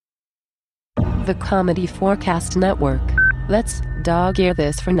The Comedy Forecast Network. Let's dog-ear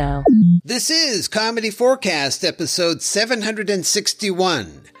this for now. This is Comedy Forecast, episode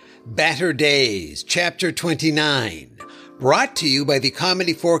 761, Batter Days, Chapter 29, brought to you by the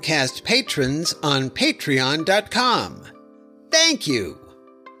Comedy Forecast patrons on patreon.com. Thank you.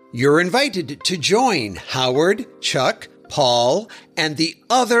 You're invited to join Howard, Chuck, Paul, and the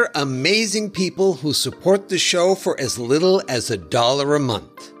other amazing people who support the show for as little as $1 a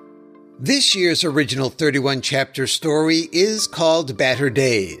month. This year's original 31-chapter story is called Batter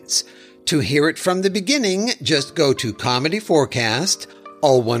Days. To hear it from the beginning, just go to Comedy Forecast,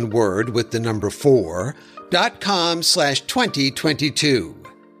 all one word with the number 4.com/2022.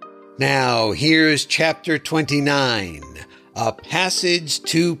 Now, here's Chapter 29, A Passage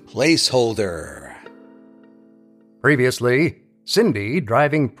to Placeholder. Previously, Cindy,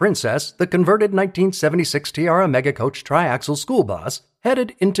 driving Princess, the converted 1976 Tiara Mega Coach triaxle school bus,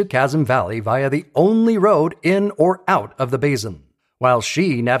 headed into Chasm Valley via the only road in or out of the basin. While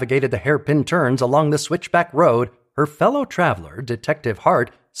she navigated the hairpin turns along the switchback road, her fellow traveler, Detective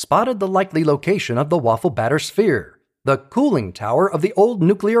Hart, spotted the likely location of the Waffle Batter Sphere, the cooling tower of the old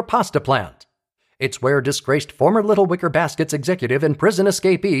nuclear pasta plant. It's where disgraced former Little Wicker Baskets executive and prison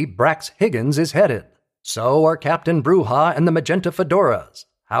escapee Brax Higgins is headed. So are Captain Brujah and the Magenta Fedoras.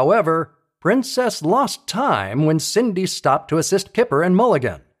 However, Princess lost time when Cindy stopped to assist Kipper and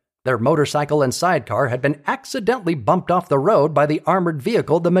Mulligan. Their motorcycle and sidecar had been accidentally bumped off the road by the armored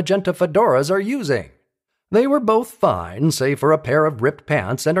vehicle the Magenta Fedoras are using. They were both fine, save for a pair of ripped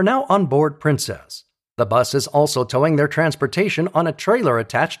pants, and are now on board Princess. The bus is also towing their transportation on a trailer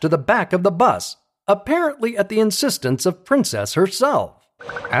attached to the back of the bus, apparently at the insistence of Princess herself.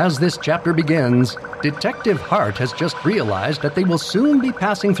 As this chapter begins, Detective Hart has just realized that they will soon be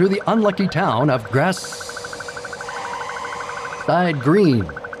passing through the unlucky town of Grasside Green.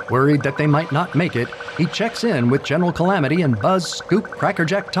 Worried that they might not make it, he checks in with General Calamity and Buzz, Scoop,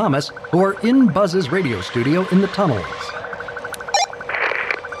 Crackerjack Thomas, who are in Buzz's radio studio in the tunnels.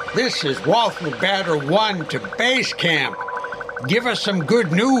 This is Waffle Batter 1 to base camp. Give us some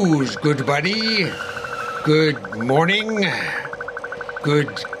good news, good buddy. Good morning.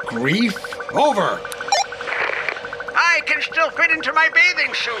 Good grief. Over. I can still fit into my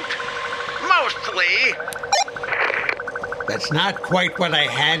bathing suit. Mostly. That's not quite what I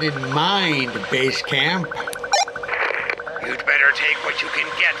had in mind, base camp. You'd better take what you can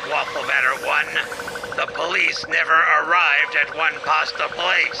get, Waffle Batter 1. The police never arrived at One Pasta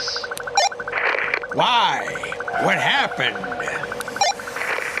Place. Why? What happened?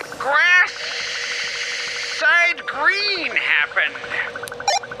 Grasside Green happened.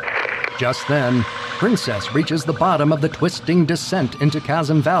 Just then, Princess reaches the bottom of the twisting descent into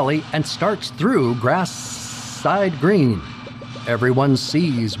Chasm Valley and starts through Grasside Green. Everyone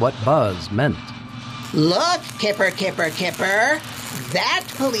sees what Buzz meant. Look, Kipper. That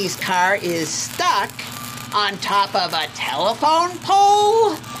police car is stuck on top of a telephone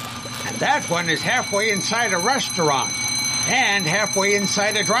pole. And that one is halfway inside a restaurant and halfway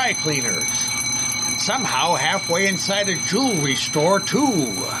inside a dry cleaner's. Somehow halfway inside a jewelry store,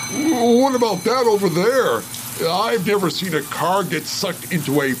 too. What about that over there? I've never seen a car get sucked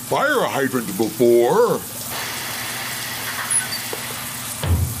into a fire hydrant before.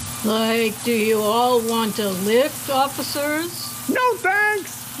 Do you all want a lift, officers? No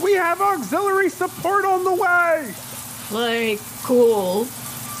thanks! We have auxiliary support on the way! Cool.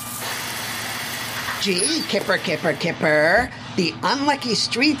 Gee, Kipper. The unlucky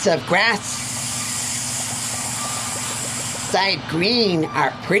streets of Grasside Green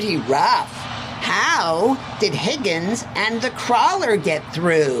are pretty rough. How did Higgins and the crawler get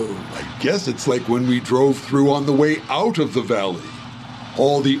through? I guess it's like when we drove through on the way out of the valley.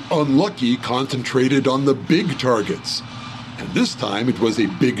 All the unlucky concentrated on the big targets. And this time it was a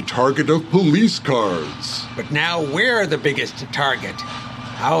big target of police cars. But now we're the biggest target.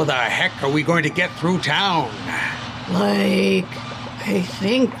 How the heck are we going to get through town? I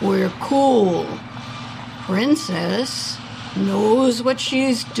think we're cool. Princess knows what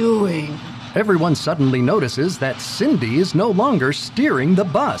she's doing. Everyone suddenly notices that Cindy is no longer steering the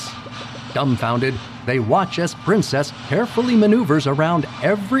bus. Dumbfounded, they watch as Princess carefully maneuvers around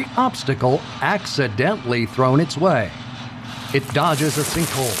every obstacle accidentally thrown its way. It dodges a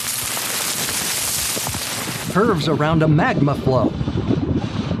sinkhole, curves around a magma flow,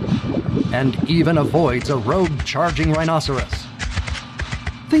 and even avoids a rogue charging rhinoceros.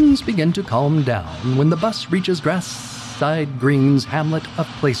 Things begin to calm down when the bus reaches Grasside Green's hamlet of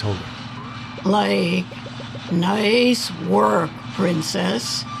Placeholder. Nice work,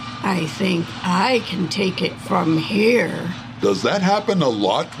 Princess. I think I can take it from here. Does that happen a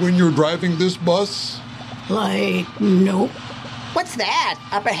lot when you're driving this bus? Nope. What's that?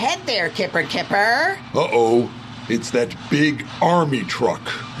 Up ahead there, Kipper Kipper. Uh-oh. It's that big army truck.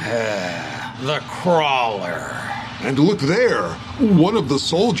 The crawler. And look there. One of the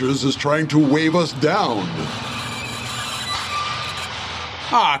soldiers is trying to wave us down.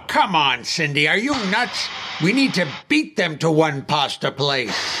 Aw, come on, Cindy. Are you nuts? We need to beat them to one pasta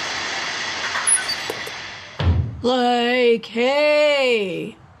place.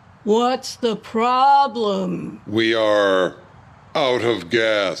 Hey, what's the problem? We are out of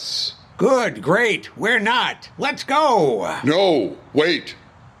gas. Good, great. We're not. Let's go. No, wait.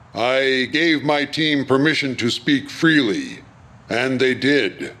 I gave my team permission to speak freely, and they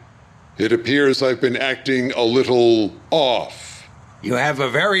did. It appears I've been acting a little off. You have a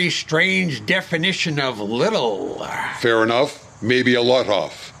very strange definition of little. Fair enough. Maybe a lot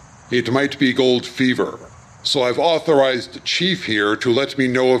off. It might be gold fever. So I've authorized Chief here to let me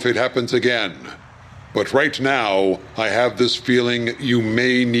know if it happens again. But right now, I have this feeling you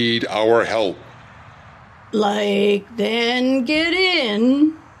may need our help. Then get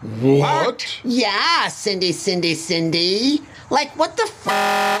in. What? Yeah, Cindy. What the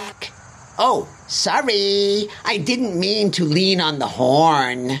fuck? Oh, sorry. I didn't mean to lean on the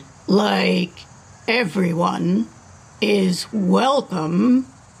horn. Everyone is welcome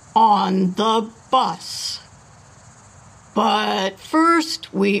on the bus. But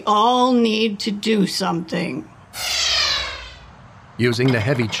first, we all need to do something. Using the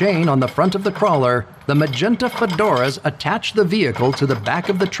heavy chain on the front of the crawler, the magenta fedoras attach the vehicle to the back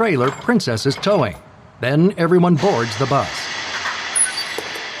of the trailer Princess is towing. Then everyone boards the bus.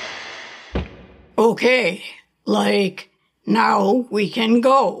 Okay, now we can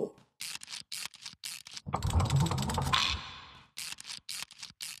go.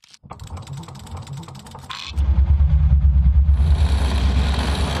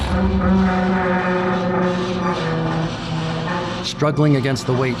 Struggling against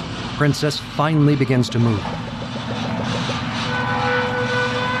the weight, Princess finally begins to move.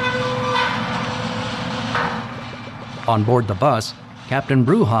 On board the bus, Captain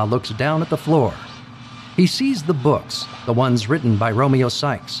Bruja looks down at the floor. He sees the books, the ones written by Romeo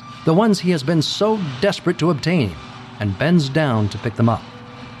Sykes, the ones he has been so desperate to obtain, and bends down to pick them up.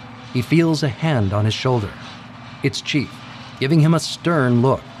 He feels a hand on his shoulder. It's Chief, giving him a stern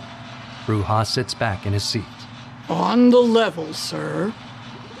look. Bruja sits back in his seat. On the level, sir.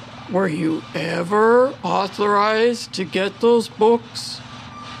 Were you ever authorized to get those books?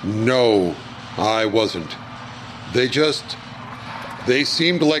 No, I wasn't. They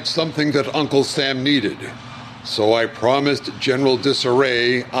seemed like something that Uncle Sam needed. So I promised General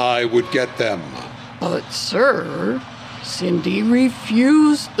Disarray I would get them. But, sir, Cindy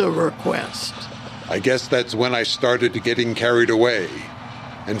refused the request. I guess that's when I started getting carried away.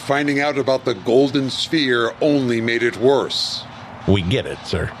 And finding out about the golden sphere only made it worse. We get it,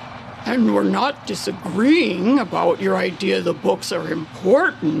 sir. And we're not disagreeing about your idea the books are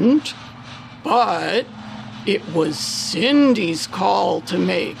important, but it was Cindy's call to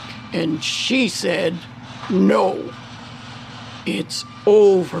make, and she said no. It's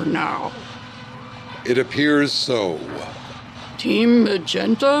over now. It appears so. Team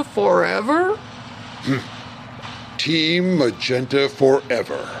Magenta forever? Team Magenta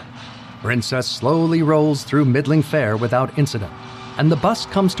forever. Princess slowly rolls through middling fare without incident, and the bus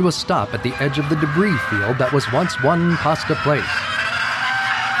comes to a stop at the edge of the debris field that was once one pasta place.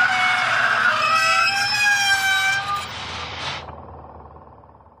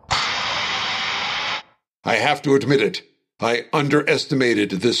 I have to admit it. I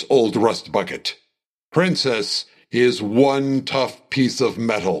underestimated this old rust bucket. Princess is one tough piece of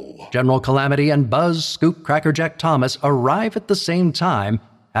metal. General Calamity and Buzz Scoop Crackerjack Thomas arrive at the same time,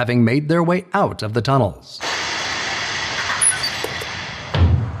 having made their way out of the tunnels.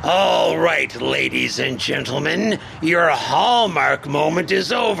 All right, ladies and gentlemen, your hallmark moment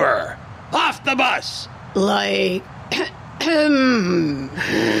is over. Off the bus!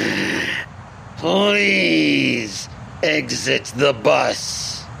 Please exit the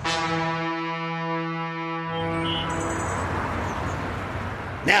bus.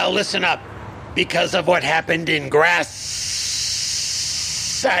 Now listen up. Because of what happened in Grass-Side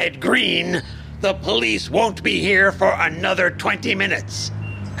Green, the police won't be here for another 20 minutes.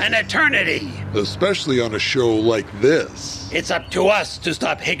 An eternity. Especially on a show like this. It's up to us to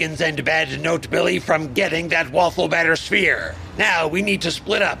stop Higgins and Bad Note Billy from getting that waffle batter sphere. Now we need to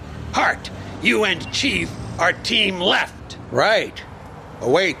split up. Hart, you and Chief are team left. Right. Oh,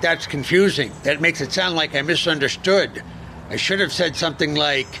 wait, that's confusing. That makes it sound like I misunderstood. I should have said something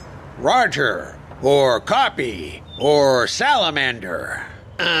like Roger, or copy, or salamander.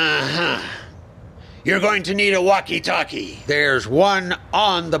 Uh-huh. You're going to need a walkie-talkie. There's one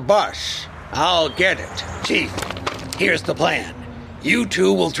on the bus. I'll get it. Chief, here's the plan. You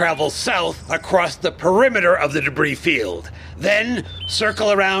two will travel south across the perimeter of the debris field, then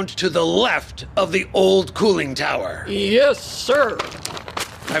circle around to the left of the old cooling tower. Yes, sir.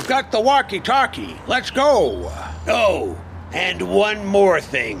 I've got the walkie-talkie. Let's go. Oh, and one more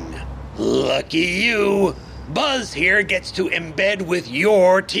thing. Lucky you, Buzz here gets to embed with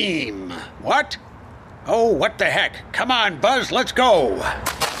your team. What? Oh, what the heck? Come on, Buzz, let's go.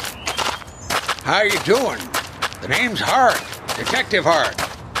 How you doing? The name's Hart. Detective Hart.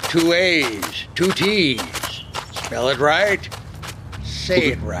 2 A's, 2 T's. Spell it right.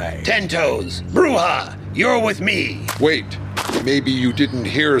 Say it right. 10 Toes. Bruja, you're with me. Wait, maybe you didn't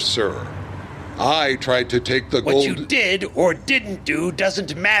hear, sir. I tried to take the What gold... you did or didn't do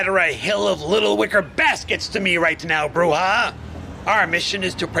doesn't matter a hill of little wicker baskets to me right now, Bruja. Our mission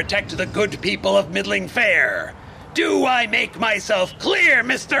is to protect the good people of Middling Fair. Do I make myself clear,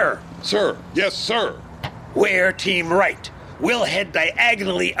 mister? Sir, yes, sir. We're Team Right. We'll head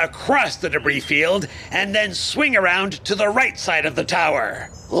diagonally across the debris field and then swing around to the right side of the tower.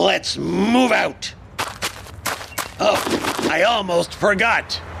 Let's move out. Oh, I almost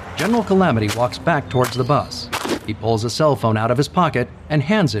forgot. General Calamity walks back towards the bus. He pulls a cell phone out of his pocket and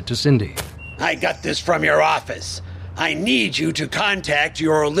hands it to Cindy. I got this from your office. I need you to contact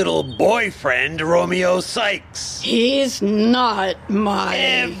your little boyfriend, Romeo Sykes. He's not my...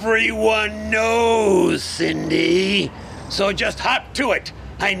 Everyone knows, Cindy. So just hop to it.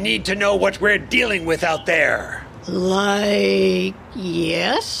 I need to know what we're dealing with out there. Like,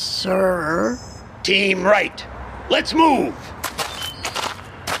 yes, sir. Team Right. Let's move.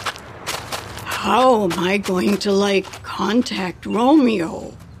 How am I going to, contact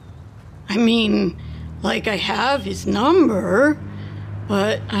Romeo? I mean, I have his number,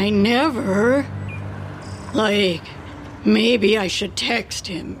 but I never... maybe I should text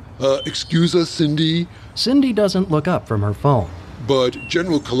him. Excuse us, Cindy, Cindy doesn't look up from her phone. but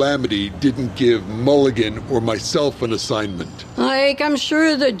General Calamity didn't give Mulligan or myself an assignment. I'm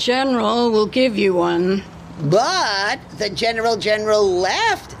sure the General will give you one. But the General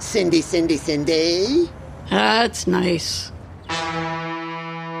left, Cindy. That's nice.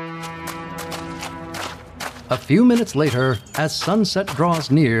 A few minutes later, as sunset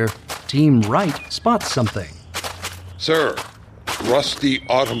draws near, Team Right spots something. Sir, rusty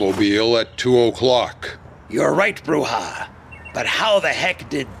automobile at 2 o'clock. You're right, Bruja. But how the heck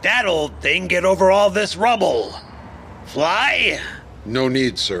did that old thing get over all this rubble? Fly? No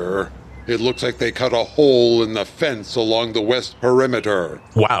need, sir. It looks like they cut a hole in the fence along the west perimeter.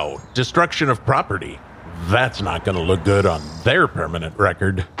 Wow, destruction of property. That's not going to look good on their permanent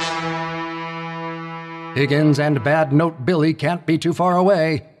record. Higgins and Bad Note Billy can't be too far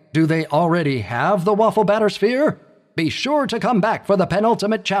away. Do they already have the Waffle Batter Sphere? Be sure to come back for the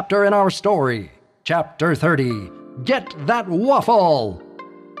penultimate chapter in our story. Chapter 30, Get That Waffle!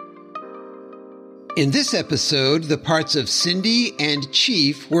 In this episode, the parts of Cindy and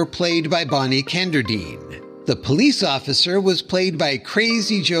Chief were played by Bonnie Kenderdine. The police officer was played by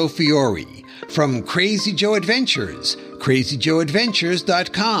Crazy Joe Fiore from Crazy Joe Adventures,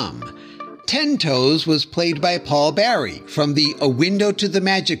 crazyjoeadventures.com. 10 Toes was played by Paul Barry from the A Window to the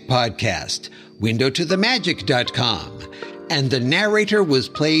Magic podcast, windowtothemagic.com. And the narrator was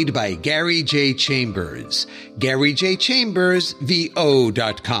played by Gary J. Chambers,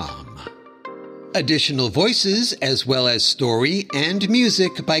 GaryJChambersVO.com. Additional voices as well as story and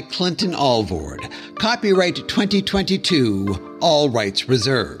music by Clinton Alvord. Copyright 2022, all rights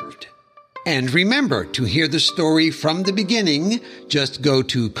reserved. And remember, to hear the story from the beginning, just go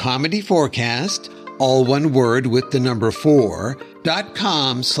to Comedy Forecast, all one word with the number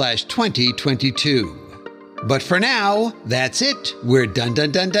 4.com/2022. But for now, that's it. We're done.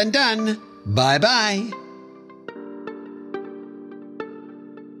 Bye-bye.